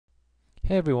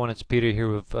Hey everyone, it's Peter here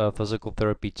with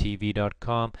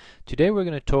physicaltherapytv.com. Today we're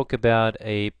going to talk about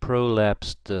a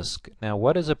prolapsed disc. Now,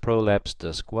 what is a prolapsed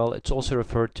disc? Well, it's also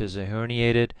referred to as a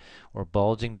herniated or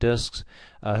bulging discs.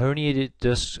 Herniated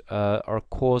discs are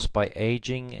caused by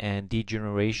aging and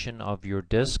degeneration of your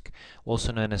disc,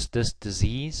 also known as disc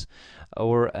disease,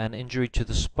 or an injury to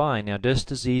the spine. Now, disc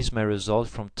disease may result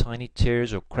from tiny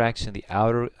tears or cracks in the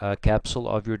outer capsule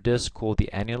of your disc called the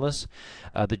annulus.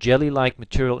 The jelly-like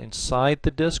material inside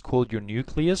the disc, called your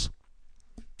nucleus,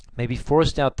 may be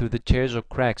forced out through the tears or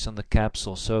cracks on the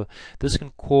capsule. So this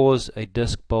can cause a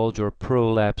disc bulge or a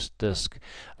prolapsed disc.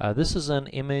 This is an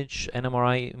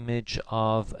MRI image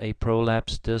of a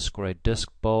prolapsed disc or a disc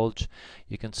bulge.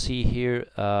 You can see here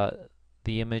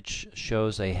the image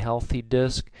shows a healthy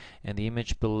disc, and the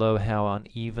image below how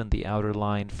uneven the outer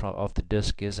line of the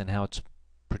disc is and how it's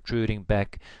protruding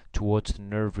back towards the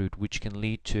nerve root, which can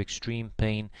lead to extreme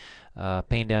pain,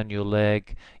 pain down your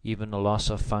leg, even a loss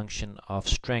of function of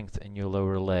strength in your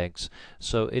lower legs.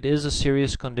 So it is a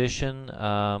serious condition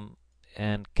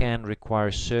and can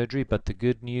require surgery, but the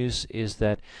good news is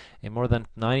that in more than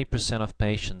 90% of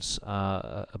patients,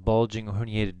 a bulging or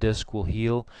herniated disc will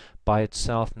heal by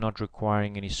itself, not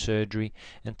requiring any surgery,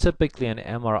 and typically an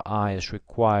MRI is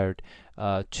required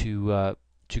to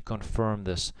confirm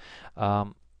this.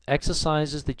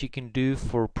 Exercises that you can do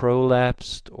for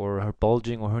prolapsed or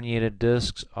bulging or herniated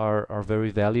discs are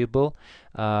very valuable.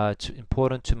 It's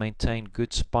important to maintain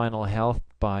good spinal health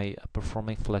by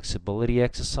performing flexibility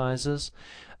exercises.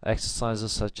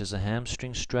 Exercises such as a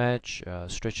hamstring stretch,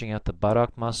 stretching out the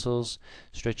buttock muscles,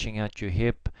 stretching out your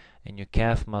hip and your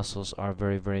calf muscles are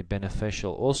very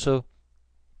beneficial. Also,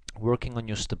 working on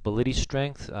your stability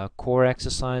strength. Core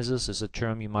exercises is a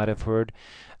term you might have heard.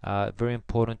 Very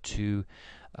important to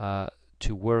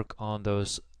work on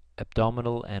those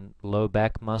abdominal and low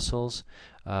back muscles.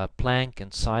 Plank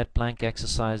and side plank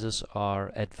exercises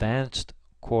are advanced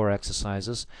core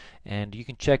exercises, and you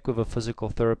can check with a physical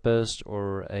therapist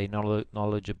or a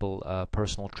knowledgeable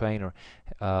personal trainer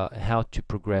how to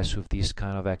progress with these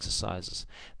kind of exercises.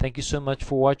 Thank you so much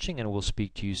for watching, and we'll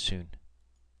speak to you soon.